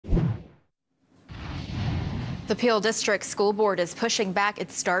The Peel District School Board is pushing back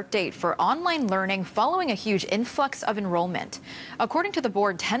its start date for online learning following a huge influx of enrollment. According to the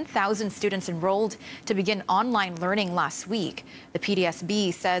board, 10,000 students enrolled to begin online learning last week. The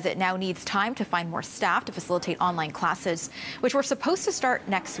PDSB says it now needs time to find more staff to facilitate online classes, which were supposed to start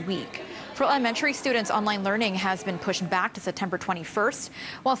next week. For elementary students, online learning has been pushed back to September 21st,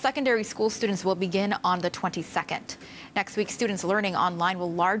 while secondary school students will begin on the 22nd. Next week, students learning online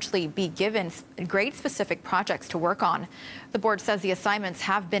will largely be given grade-specific projects to work on. The board says the assignments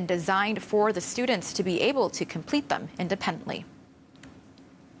have been designed for the students to be able to complete them independently.